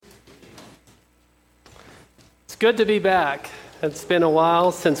good to be back. It's been a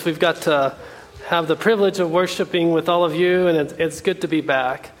while since we've got to have the privilege of worshiping with all of you, and it's good to be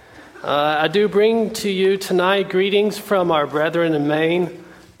back. I do bring to you tonight greetings from our brethren in Maine,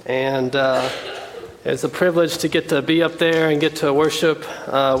 and it's a privilege to get to be up there and get to worship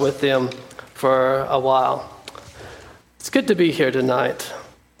with them for a while. It's good to be here tonight.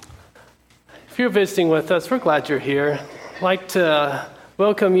 If you're visiting with us, we're glad you're here. I'd like to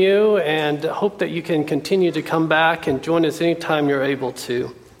welcome you and hope that you can continue to come back and join us anytime you're able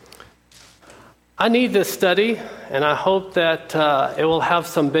to. I need this study, and I hope that it will have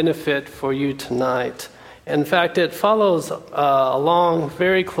some benefit for you tonight. In fact, it follows along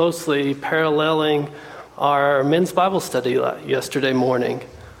very closely, paralleling our men's Bible study yesterday morning.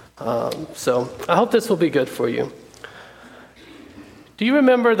 So I hope this will be good for you. Do you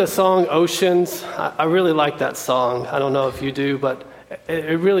remember the song Oceans? I really like that song. I don't know if you do, but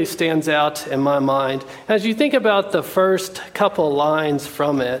it really stands out in my mind. As you think about the first couple lines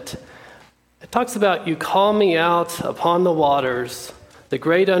from it, it talks about, "You call me out upon the waters, the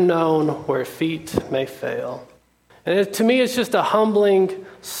great unknown where feet may fail." And to me, it's just a humbling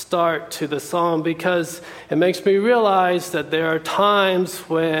start to the song because it makes me realize that there are times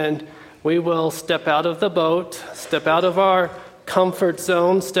when we will step out of the boat, step out of our comfort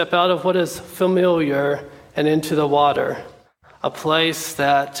zone, step out of what is familiar and into the water. A place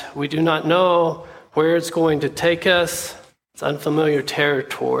that we do not know where it's going to take us. It's unfamiliar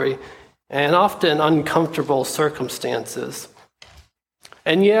territory and often uncomfortable circumstances.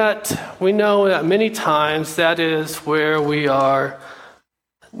 And yet, we know that many times that is where we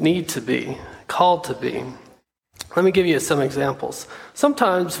need to be, called to be. Let me give you some examples.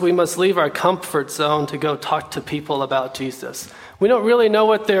 Sometimes we must leave our comfort zone to go talk to people about Jesus. We don't really know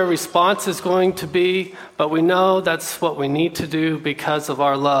what their response is going to be, but we know that's what we need to do because of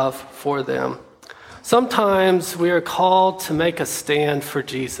our love for them. Sometimes we are called to make a stand for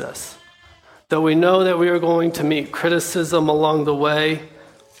Jesus, though we know that we are going to meet criticism along the way,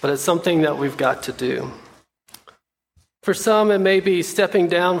 but it's something that we've got to do. For some, it may be stepping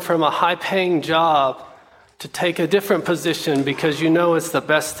down from a high-paying job to take a different position because you know it's the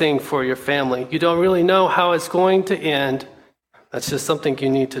best thing for your family. You don't really know how it's going to end. That's just something you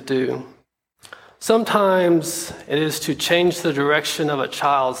need to do. Sometimes it is to change the direction of a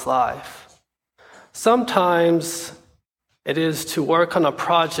child's life. Sometimes it is to work on a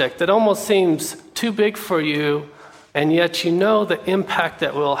project that almost seems too big for you, and yet you know the impact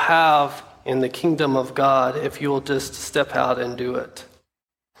that will have in the kingdom of God if you will just step out and do it.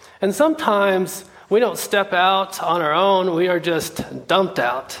 And sometimes we don't step out on our own, we are just dumped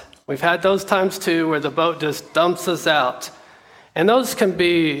out. We've had those times too where the boat just dumps us out. And those can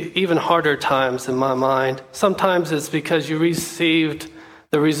be even harder times in my mind. Sometimes it's because you received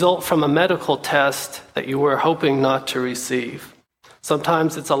the result from a medical test that you were hoping not to receive.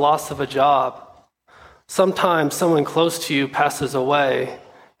 Sometimes it's a loss of a job. Sometimes someone close to you passes away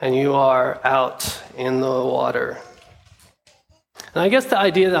and you are out in the water. And I guess the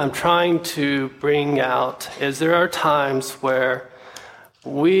idea that I'm trying to bring out is there are times where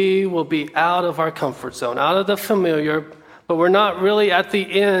we will be out of our comfort zone, out of the familiar, but we're not really at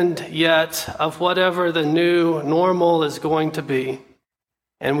the end yet of whatever the new normal is going to be.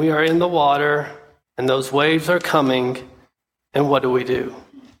 And we are in the water, and those waves are coming, and what do we do?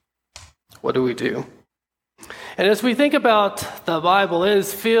 What do we do? And as we think about the Bible, it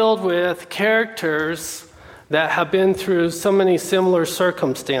is filled with characters that have been through so many similar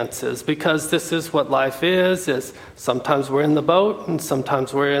circumstances because this is what life is sometimes we're in the boat and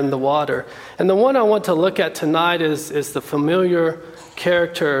sometimes we're in the water. And the one I want to look at tonight is the familiar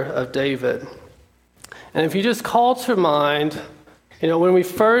character of David. And if you just call to mind, when we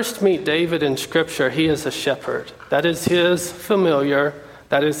first meet David in Scripture, he is a shepherd. That is his familiar,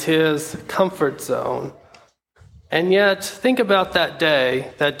 that is his comfort zone. And yet, think about that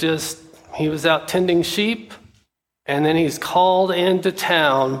day that he was out tending sheep, and then he's called into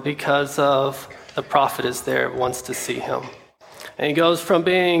town because of the prophet is there, wants to see him. And he goes from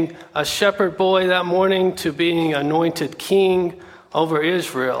being a shepherd boy that morning to being anointed king over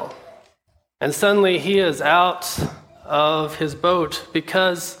Israel. And suddenly he is out of his boat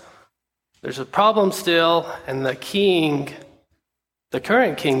because there's a problem still, and the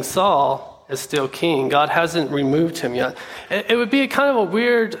current king, Saul, is still king. God hasn't removed him yet. It would be kind of a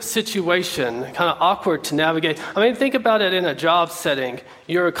weird situation, kind of awkward to navigate. Think about it in a job setting.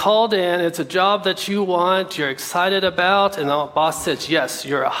 You're called in, it's a job that you want, you're excited about, and the boss says, yes,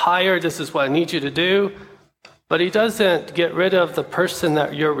 you're a hire, this is what I need you to do. But he doesn't get rid of the person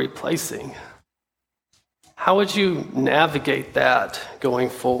that you're replacing. How would you navigate that going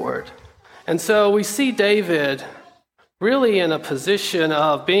forward? And so we see David really in a position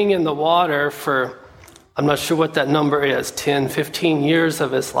of being in the water for, I'm not sure what that number is, 10, 15 years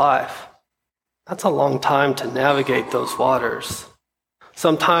of his life. That's a long time to navigate those waters.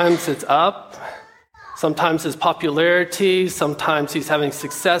 Sometimes it's up, sometimes it's popularity, sometimes he's having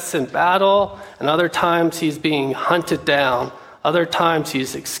success in battle, and other times he's being hunted down. Other times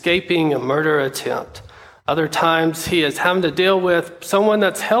he's escaping a murder attempt. Other times he is having to deal with someone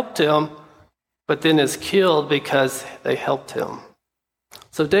that's helped him, but then is killed because they helped him.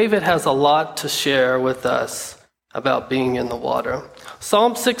 So David has a lot to share with us about being in the water.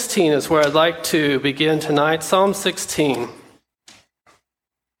 Psalm 16 is where I'd like to begin tonight. Psalm 16.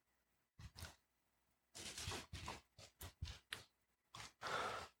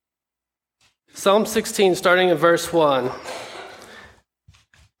 Psalm 16, starting in verse 1.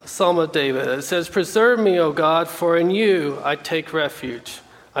 Psalm of David. It says, "Preserve me, O God, for in you I take refuge.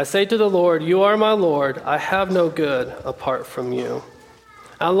 I say to the Lord, you are my Lord. I have no good apart from you."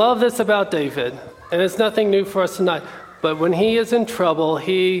 I love this about David, and it's nothing new for us tonight. But when he is in trouble,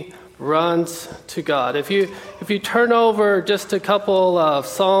 he runs to God. If you turn over just a couple of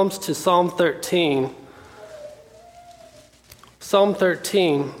Psalms to Psalm 13, Psalm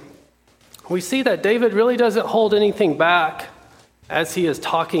 13, we see that David really doesn't hold anything back as he is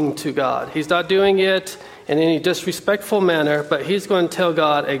talking to God. He's not doing it in any disrespectful manner, but he's going to tell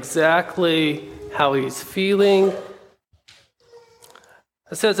God exactly how he's feeling.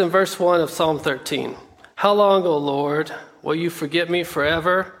 It says in verse 1 of Psalm 13, "How long, O Lord, will you forget me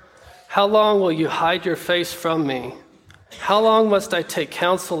forever? How long will you hide your face from me? How long must I take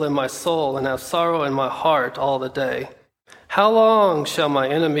counsel in my soul and have sorrow in my heart all the day? How long shall my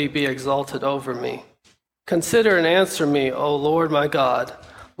enemy be exalted over me? Consider and answer me, O Lord my God.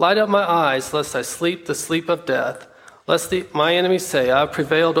 Light up my eyes, lest I sleep the sleep of death, lest my enemies say, I have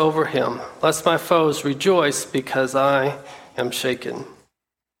prevailed over him, lest my foes rejoice because I am shaken."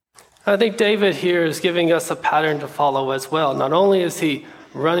 I think David here is giving us a pattern to follow as well. Not only is he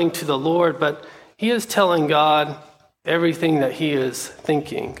running to the Lord, but he is telling God everything that he is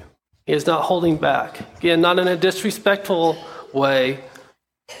thinking. He is not holding back. Again, not in a disrespectful way,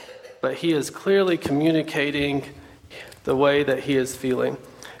 but he is clearly communicating the way that he is feeling.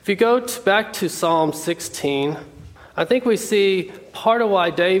 If you go back to Psalm 16, I think we see part of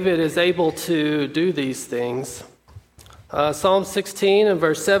why David is able to do these things. Psalm 16 and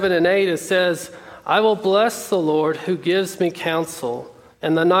verse 7 and 8, it says, "I will bless the Lord who gives me counsel.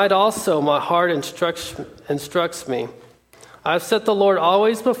 And the night also my heart instructs me. I have set the Lord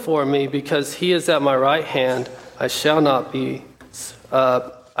always before me, because he is at my right hand. I shall not be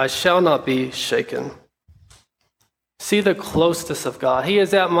shaken." See the closeness of God. He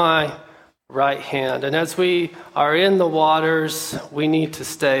is at my right hand. And as we are in the waters, we need to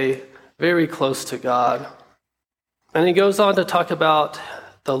stay very close to God. And he goes on to talk about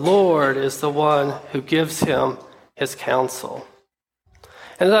the Lord is the one who gives him his counsel.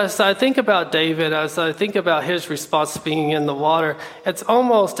 And as I think about David, as I think about his response to being in the water, it's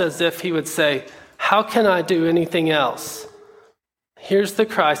almost as if he would say, how can I do anything else? Here's the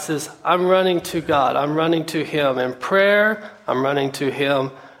crisis. I'm running to God. I'm running to him in prayer. I'm running to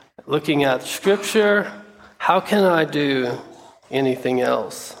him looking at Scripture. How can I do anything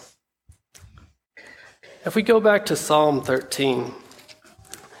else? If we go back to Psalm 13,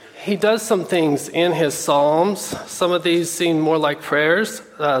 he does some things in his Psalms. Some of these seem more like prayers.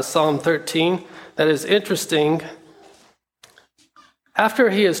 Psalm 13, that is interesting.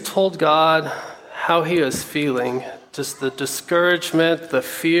 After he has told God how he is feeling, just the discouragement, the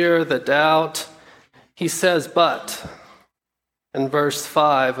fear, the doubt, he says, "But," in verse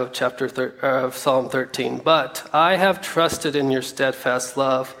 5 of Psalm 13, "But I have trusted in your steadfast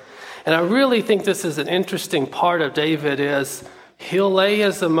love." And I really think this is an interesting part of David is he'll lay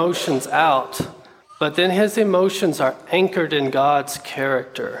his emotions out, but then his emotions are anchored in God's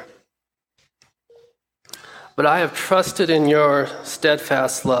character. "But I have trusted in your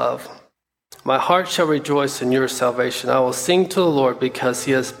steadfast love. My heart shall rejoice in your salvation. I will sing to the Lord because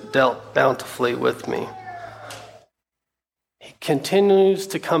he has dealt bountifully with me." He continues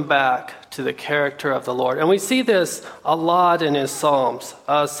to come back to the character of the Lord. And we see this a lot in his Psalms.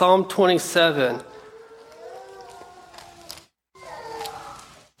 Psalm 27.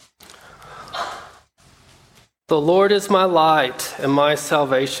 "The Lord is my light and my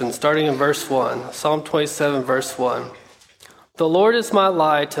salvation," starting in verse 1. Psalm 27, verse 1. "The Lord is my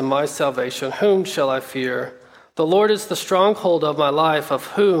light and my salvation. Whom shall I fear? The Lord is the stronghold of my life. Of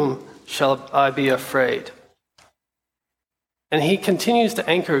whom shall I be afraid?" And he continues to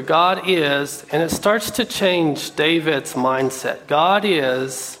anchor, God is, and it starts to change David's mindset. God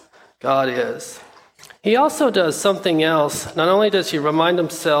is, God is. He also does something else. Not only does he remind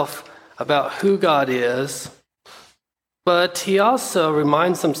himself about who God is, but he also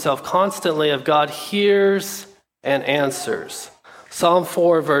reminds himself constantly of God hears and answers. Psalm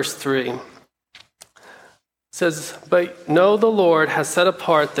 4, verse 3 says, "But know the Lord has set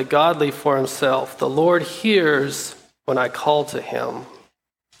apart the godly for himself. The Lord hears when I call to him."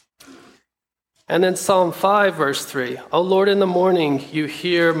 And then Psalm 5, verse 3, "O Lord, in the morning you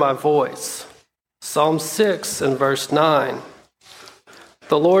hear my voice." Psalm 6 and verse 9,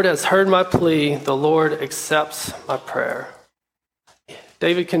 "The Lord has heard my plea. The Lord accepts my prayer."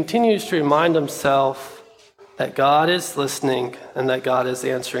 David continues to remind himself that God is listening and that God is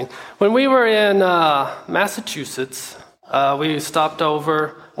answering. When we were in Massachusetts, we stopped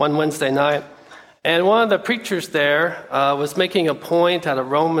over one Wednesday night, and one of the preachers there was making a point out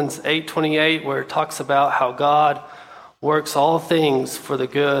of Romans 8:28, where it talks about how God works all things for the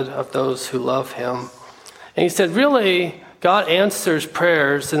good of those who love him. And he said, really, God answers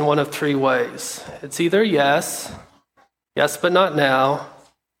prayers in one of three ways. It's either yes, yes but not now,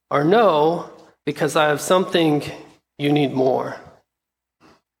 or no, because I have something you need more.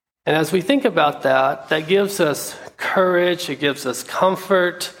 And as we think about that, that gives us courage, it gives us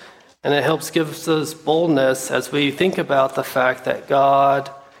comfort, and it gives us boldness as we think about the fact that God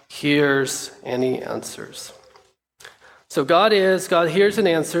hears and he answers. So God hears and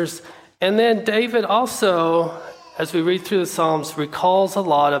answers. And then David also, as we read through the Psalms, recalls a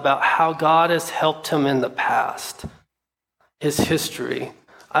lot about how God has helped him in the past, his history.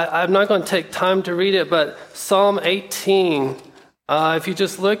 I'm not going to take time to read it, but Psalm 18, if you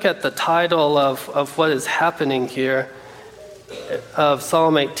just look at the title of what is happening here, of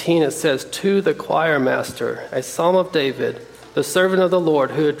Psalm 18, it says, "To the choir master, a psalm of David, the servant of the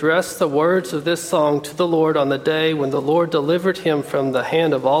Lord, who addressed the words of this song to the Lord on the day when the Lord delivered him from the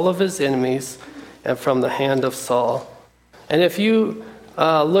hand of all of his enemies and from the hand of Saul." And if you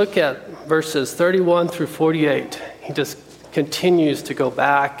look at verses 31 through 48, he just continues to go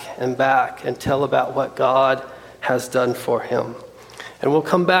back and tell about what God has done for him. And we'll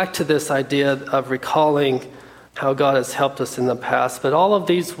come back to this idea of recalling how God has helped us in the past. But all of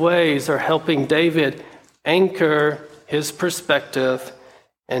these ways are helping David anchor his perspective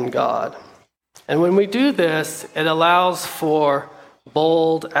in God. And when we do this, it allows for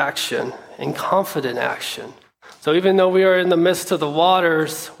bold action and confident action. So even though we are in the midst of the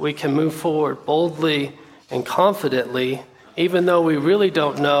waters, we can move forward boldly and confidently, even though we really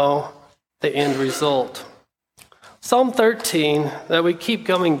don't know the end result. Psalm 13, that we keep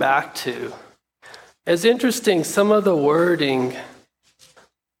coming back to, is interesting, some of the wording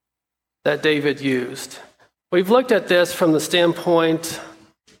that David used. We've looked at this from the standpoint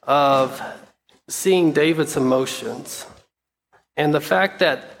of seeing David's emotions and the fact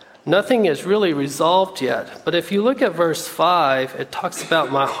that nothing is really resolved yet. But if you look at verse 5, it talks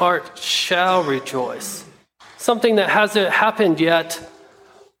about my heart shall rejoice. Something that hasn't happened yet,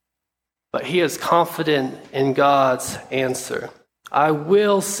 but he is confident in God's answer. I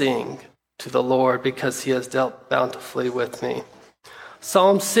will sing to the Lord because he has dealt bountifully with me.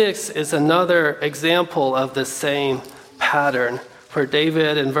 Psalm 6 is another example of the same pattern, where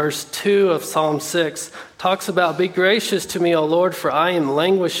David in verse 2 of Psalm 6 talks about, "Be gracious to me, O Lord, for I am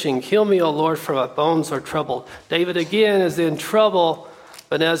languishing. Heal me, O Lord, for my bones are troubled." David again is in trouble,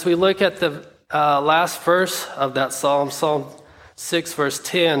 but as we look at the last verse of that psalm, Psalm 6 verse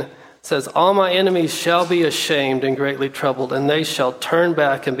 10, says, "All my enemies shall be ashamed and greatly troubled, and they shall turn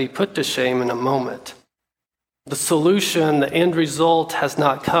back and be put to shame in a moment." The solution, the end result has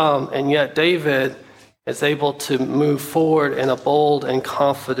not come, and yet David is able to move forward in a bold and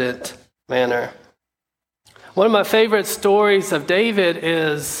confident manner. One of my favorite stories of David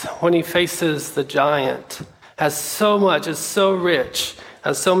is when he faces the giant. Has so much, is so rich,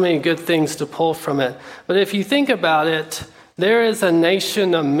 has so many good things to pull from it. But if you think about it, there is a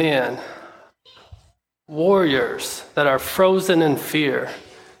nation of men, warriors that are frozen in fear.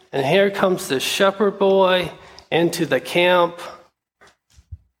 And here comes this shepherd boy into the camp,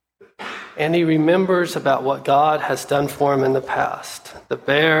 and he remembers about what God has done for him in the past. The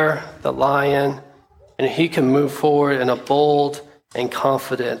bear, the lion, and he can move forward in a bold and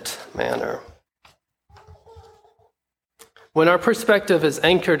confident manner. When our perspective is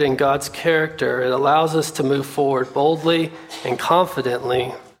anchored in God's character, it allows us to move forward boldly and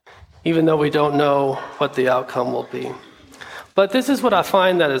confidently, even though we don't know what the outcome will be. But this is what I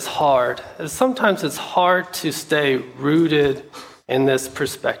find that is hard. Sometimes it's hard to stay rooted in this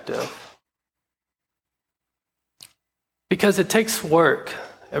perspective, because it takes work.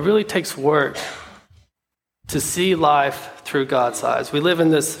 It really takes work to see life through God's eyes. We live in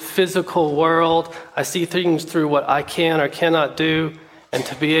this physical world. I see things through what I can or cannot do, and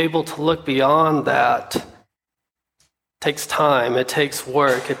to be able to look beyond that takes time, it takes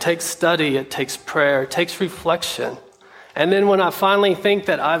work, it takes study, it takes prayer, it takes reflection. And then when I finally think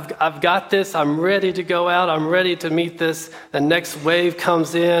that I've got this, I'm ready to go out, I'm ready to meet this, the next wave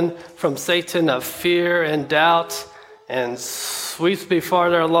comes in from Satan of fear and doubt and sweeps me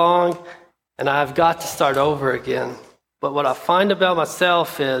farther along, and I've got to start over again. But what I find about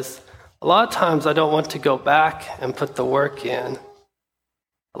myself is a lot of times I don't want to go back and put the work in.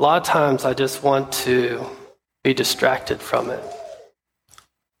 A lot of times I just want to be distracted from it.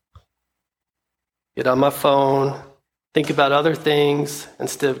 Get on my phone, think about other things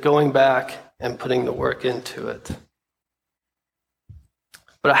instead of going back and putting the work into it.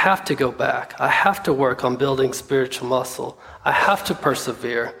 But I have to go back. I have to work on building spiritual muscle. I have to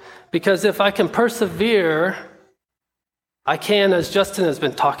persevere. Because if I can persevere, I can, as Justin has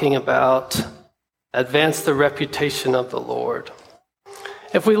been talking about, advance the reputation of the Lord.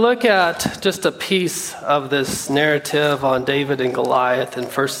 If we look at just a piece of this narrative on David and Goliath in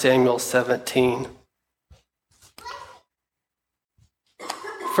 1 Samuel 17.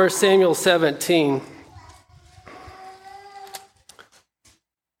 1 Samuel 17.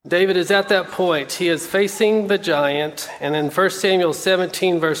 David is at that point. He is facing the giant. And in 1 Samuel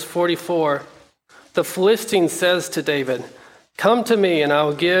 17, verse 44, the Philistine says to David, "Come to me, and I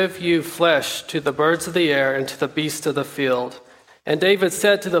will give you flesh to the birds of the air and to the beasts of the field." And David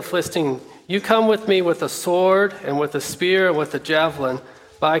said to the Philistine, "You come with me with a sword and with a spear and with a javelin,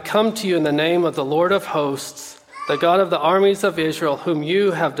 but I come to you in the name of the Lord of hosts, the God of the armies of Israel, whom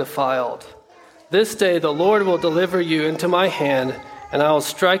you have defiled. This day the Lord will deliver you into my hand, and I will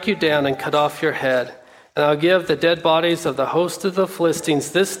strike you down and cut off your head. And I'll give the dead bodies of the host of the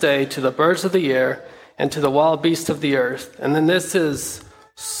Philistines this day to the birds of the air and to the wild beasts of the earth." And then this is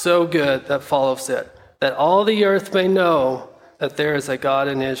so good that follows it, "that all the earth may know that there is a God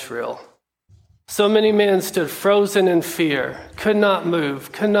in Israel." So many men stood frozen in fear, could not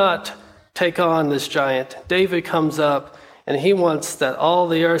move, could not take on this giant. David comes up and he wants that all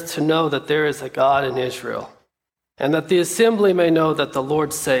the earth to know that there is a God in Israel, and that the assembly may know that the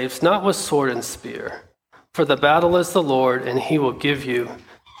Lord saves, not with sword and spear. For the battle is the Lord, and he will give you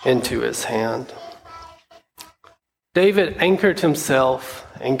into his hand. David anchored himself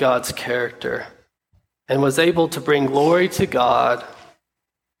in God's character and was able to bring glory to God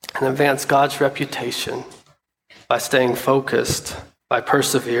and advance God's reputation by staying focused, by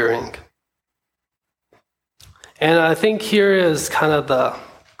persevering. And I think here is kind of the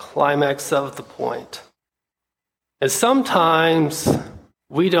climax of the point. Is sometimes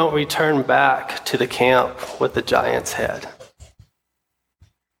we don't return back to the camp with the giant's head.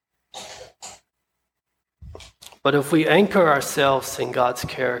 But if we anchor ourselves in God's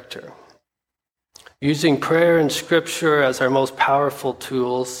character, using prayer and scripture as our most powerful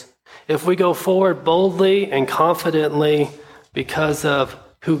tools, if we go forward boldly and confidently because of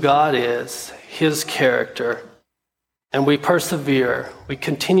who God is, his character, and we persevere, we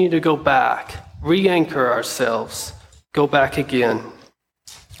continue to go back, re-anchor ourselves, go back again,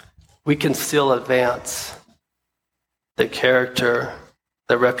 we can still advance the character,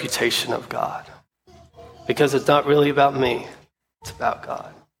 the reputation of God. Because it's not really about me, it's about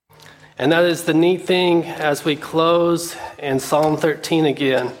God. And that is the neat thing as we close in Psalm 13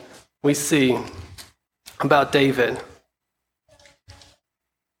 again, we see about David.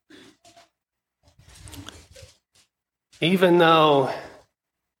 Even though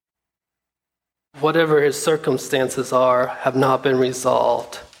whatever his circumstances are have not been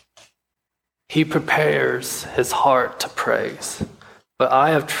resolved, he prepares his heart to praise. "But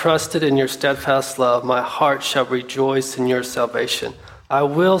I have trusted in your steadfast love. My heart shall rejoice in your salvation. I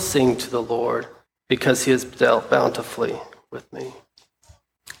will sing to the Lord because he has dealt bountifully with me."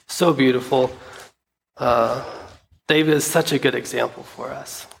 So beautiful. David is such a good example for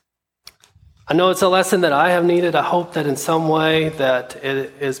us. I know it's a lesson that I have needed. I hope that in some way that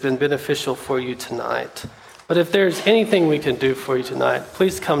it has been beneficial for you tonight. But if there's anything we can do for you tonight,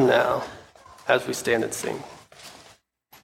 please come now as we stand and sing.